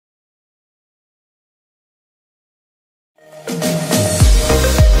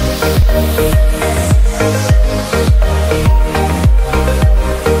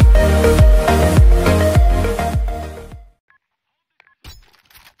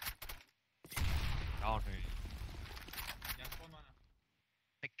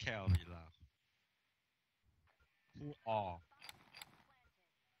Take care of it lah. Who all?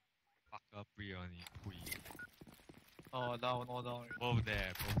 Fucker pre only. Oh, down, all down. Both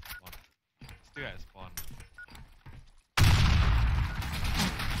there, both spawn. Still at spawn.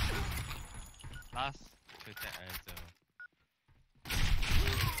 Last xJacL.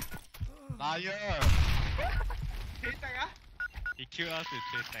 Liar! He killed us with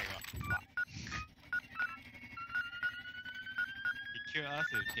xJacL. He killed us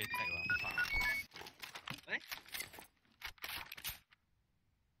with xJacL.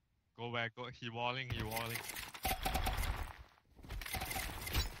 Go back, go. He walling.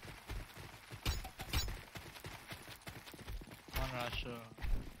 One rusher.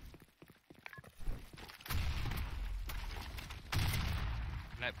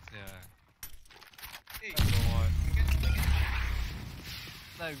 Laps here. Hey,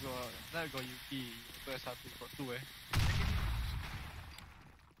 Now got UP. First satu got two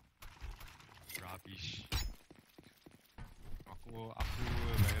Rubbish. Aku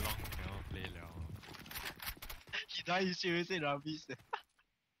very long never play liao. He died, he seriously rubbish.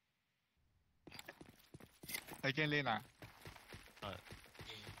 Second lane ah.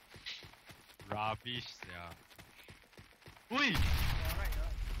 Rubbish yeah. Ui!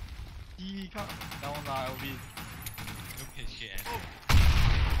 He can't down lah, LB. Look his shit and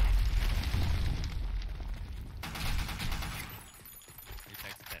he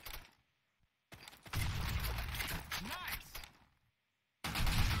backstab. nice.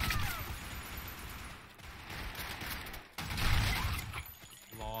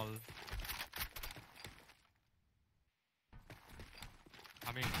 Lol.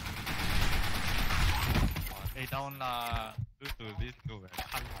 Coming. Hey, down lah. Due to this noob,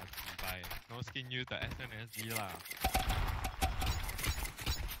 can't buy. No skin use the SNSD lah.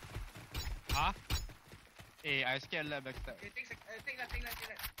 Huh? Hey, I scared left backstab. Hey, take that.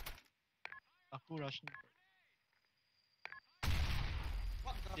 Aku rushing.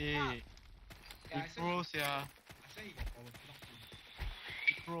 What the fuck? Hey, Yeah, he pro sia. I said he got power. Not true.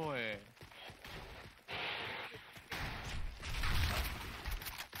 He pro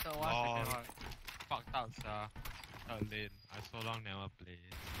So one Lol. second one. Fucked up sia. Third lane. I so long never play.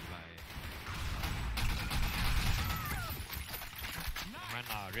 Like. Man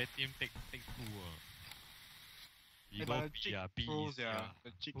red team take two We Hey, go but the B chick B pro is sia.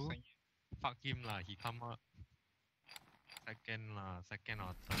 The chick Who? sang. Fuck him lah, he come out second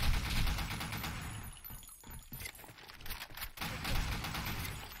or third.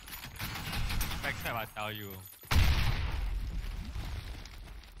 Backstab I tell you.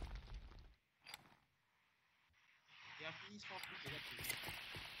 Yeah, please stop me to that place.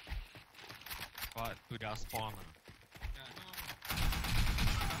 What? To their spawn Yeah, no.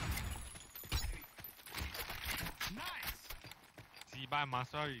 Nice. See by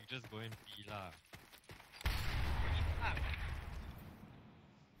master you just go and B lah.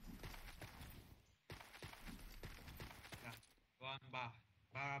 Yeah, one bar.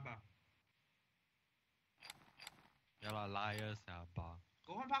 Bar. Yeah lah, liars sia bar.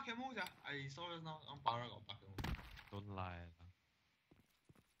 Go one bar camo, yeah. I saw just now on bar got bar camo. Don't lie lah.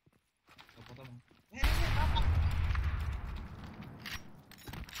 The bottom. Hey, bar.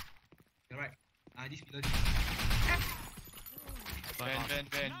 You're right. This pillar.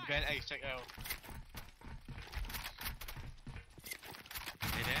 Van xJacL.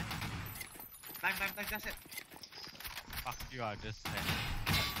 Hey there? Time, that's it. Fuck you, I just said.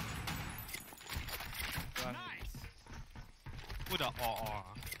 Run. Who the or?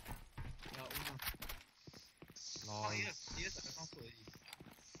 Yeah, Uno. Lol. Oh, yes, I can't put it.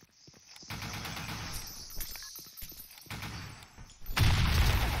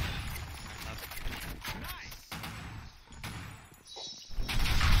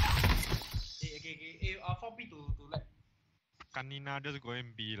 Hey, 4P to left. Kanina just go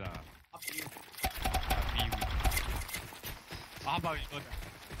and B lah. Up to you. B win. How about you go there?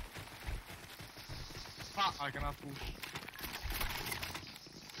 Fuck, I cannot push.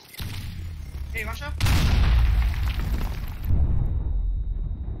 Hey, Russia.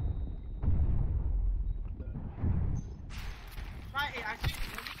 Right, hey, I think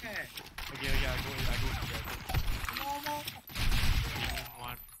you don't care. Okay, I go. No.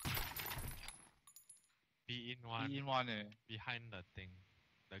 Be in one. Be in one Behind the thing.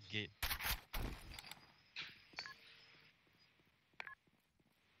 The gate.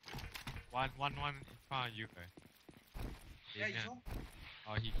 One in front of you Yeah, you saw?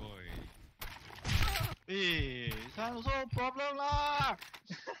 Oh, he go already. Eh, sana also problem lah.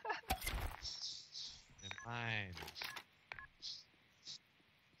 Never mind.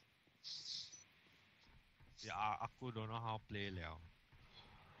 Yeah, aku don't know how play liao.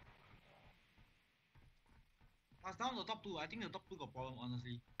 Us down the top 2. I think the top 2 got problem,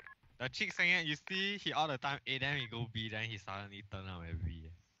 honestly. The chick saying, you see, he all the time A, then we go B, then he suddenly turn up at B.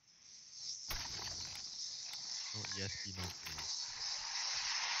 No ESP, no play.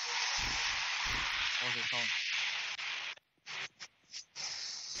 What's the sound?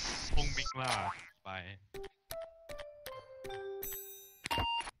 聪明啦，拜。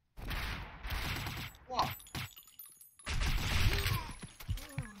Wow.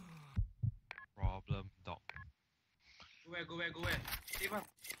 Problem dog. Go where, go where, go where? Save up.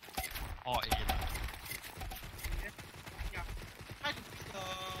 All A lah. Yeah. Try to pick the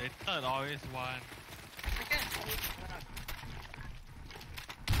They third always one. second. Always one.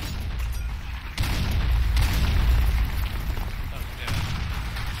 Third clear.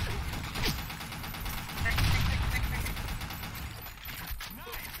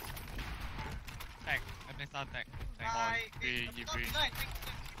 Tag. MSR tag. Tag. Bye. Free, give free.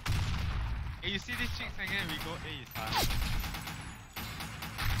 Hey, you see this chick saying we go A is hard.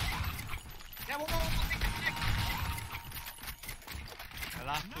 Yeah, one more, take. The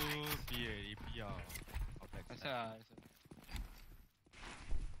last two B already, B or That's backstab. it.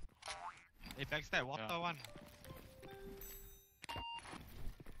 Hey, backstab, water Yeah. one.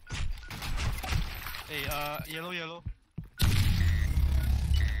 Hey, yellow.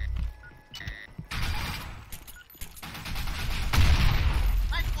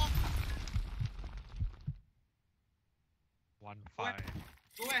 Nice one. 1-5.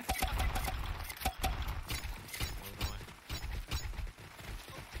 Go where? Don't know.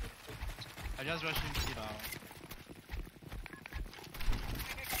 I just rushed in B now.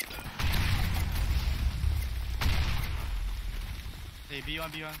 Hey,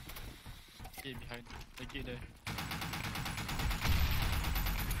 B1. Gate behind. The gate there.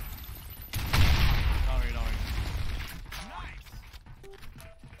 Down already.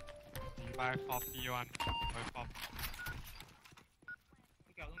 B by 41. By 40.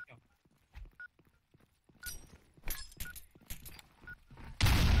 Don't go.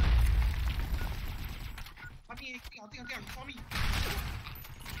 This for me.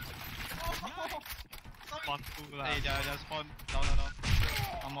 Oh, sorry. Spawn 2 lah. Hey, they spawn. Down.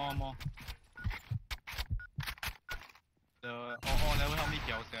 One more. The all never help me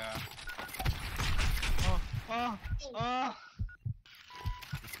kill sia.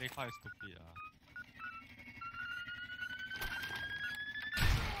 This play quite stupid lah.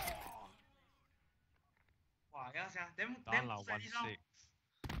 Wow, yeah, them Down lah slightly down. 1-6.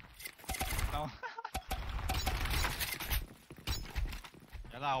 Down.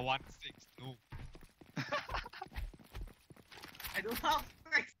 Yeah lah 1-6. No. I don't have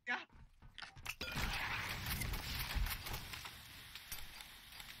strikes, yeah.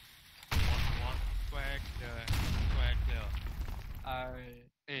 One square clear.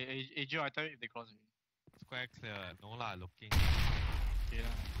 Hey, Joe, I tell you if they cross me. Square clear. No lah, looking. Okay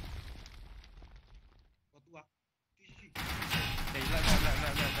lah. Got two, Shoot. Hey, left.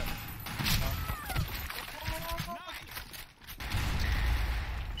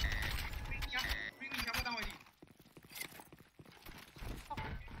 Bring me, cover down already.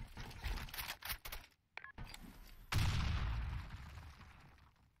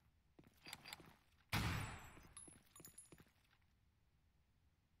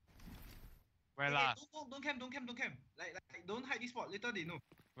 Where Hey, last? Don't camp. Like, don't hide this spot. Later they know.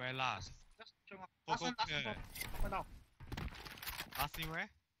 Where last? Just show up. Go, Last one, clear. Cover down. Last in where?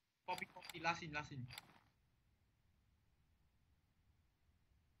 Copy. Last in.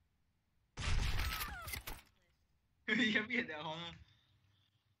 You can be at that corner.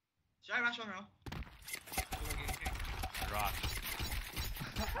 Should I rush one now? Okay. Rush.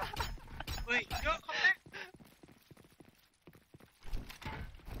 Wait, yo, come back!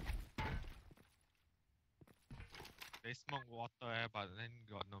 They smoke water but then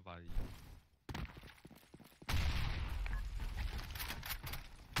got nobody.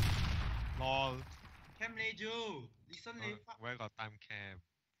 Lol. Cam lay Joe. Listen lay. Where got time camp?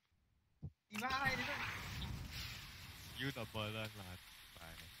 Divide. You the burden lah.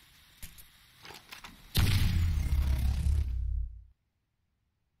 Bye.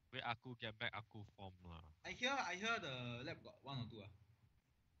 Wait, aku get back aku form lah. I hear the lab got one or two.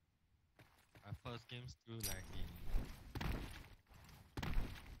 My first game still lagging.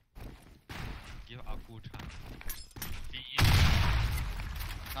 Give aku chance. Be in.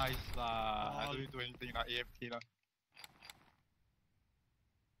 Nice lah. I Oh. don't need to do anything lah. AFK lah.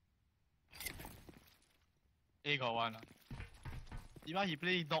 A got one. Even he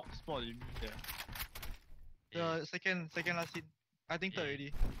play dog spot with me there. The second last hit. I think third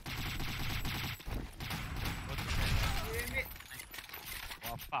already. Wait.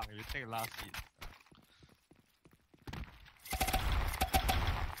 Wow, fuck, you take last hit.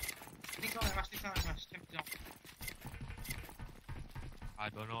 Next one, rush. Camp down. I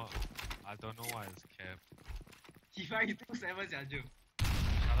don't know why it's camp. T5 he 2-7 sia, Joe.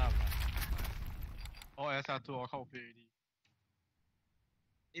 Shut up lah. Oh, SR2 我靠 play already.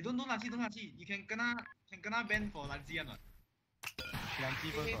 Don't lanci. You can kena ban for lanci or not? 两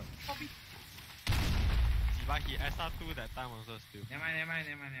击 first one. Copy. But he SR2 that time also still. Never mind.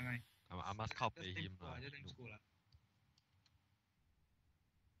 I must copy him lah. Just think school lah.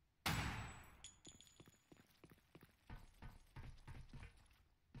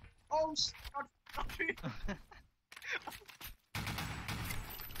 Oh shit! Sorry. Off.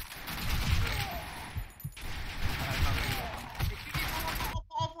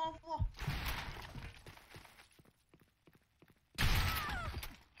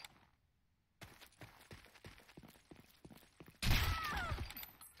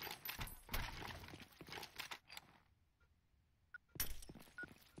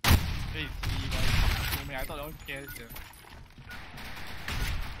 Hey, I thought that one cares there.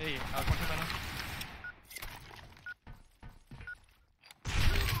 Hey, control panel.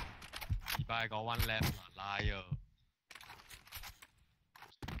 I got one left lah, liar.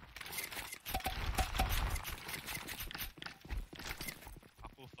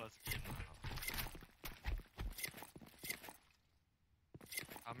 Aku first game lah.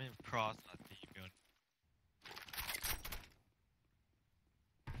 I mean cross lah, Damian.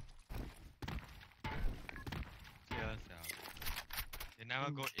 Cheers, yeah. They never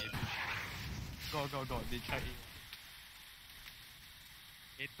go A. Go. They try A.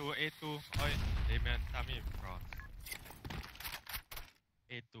 A2. Oi, Damian, tell me cross.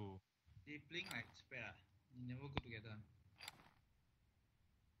 A2. They playing like spread ah. They never go together.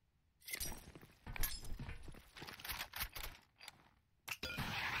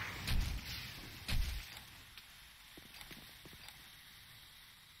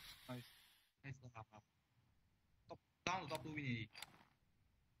 Nice lah. Top 2 win already.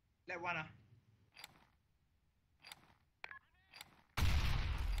 Left one ah.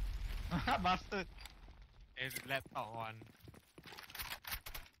 Bastard. It's laptop one.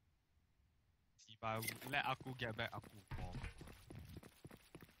 See, but let aku get back aku bomb.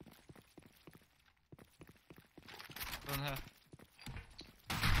 Don't have.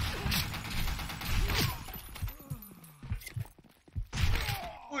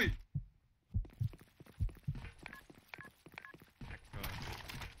 Oi! Hacker.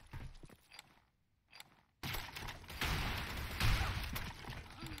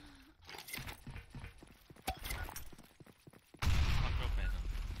 Hacker panel.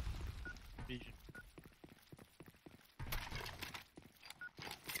 Vision.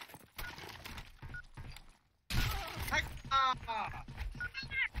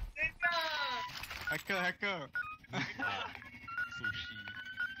 Hacker. Sushi.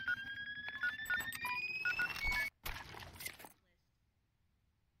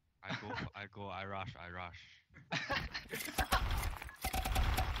 I rush.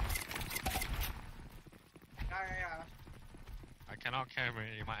 Yeah. I cannot camera.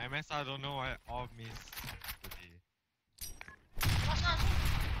 My MSR don't know why all miss today.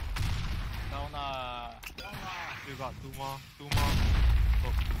 Down lah. Still got two more. Go.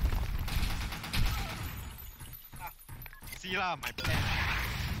 See lah, my plan.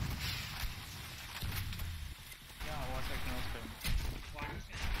 Yeah, one second spam.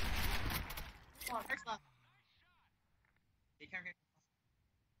 Next lah. Hey, can.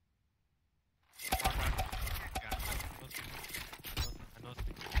 I know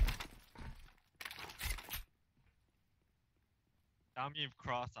speak. Tell me if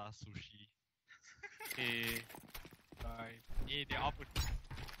cross are sushi. Okay. Bye. Yeah, they all put.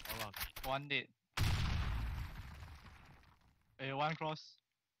 Hold on. One dead. Hey, one cross.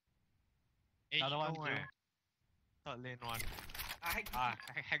 Another one kill. Third lane one. I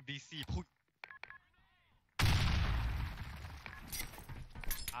Hack DC. Put.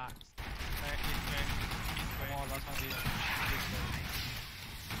 Oh, last one dead.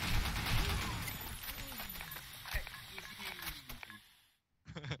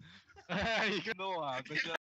 You can know